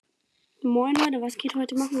Moin Leute, was geht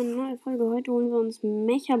heute? Machen wir eine neue Folge. Heute holen wir uns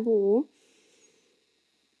Mecha.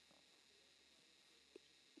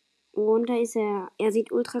 Und da ist er. Er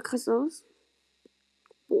sieht ultra krass aus.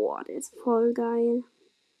 Boah, der ist voll geil.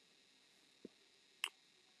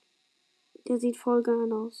 Der sieht voll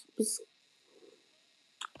geil aus.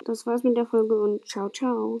 Das war's mit der Folge und ciao,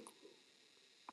 ciao.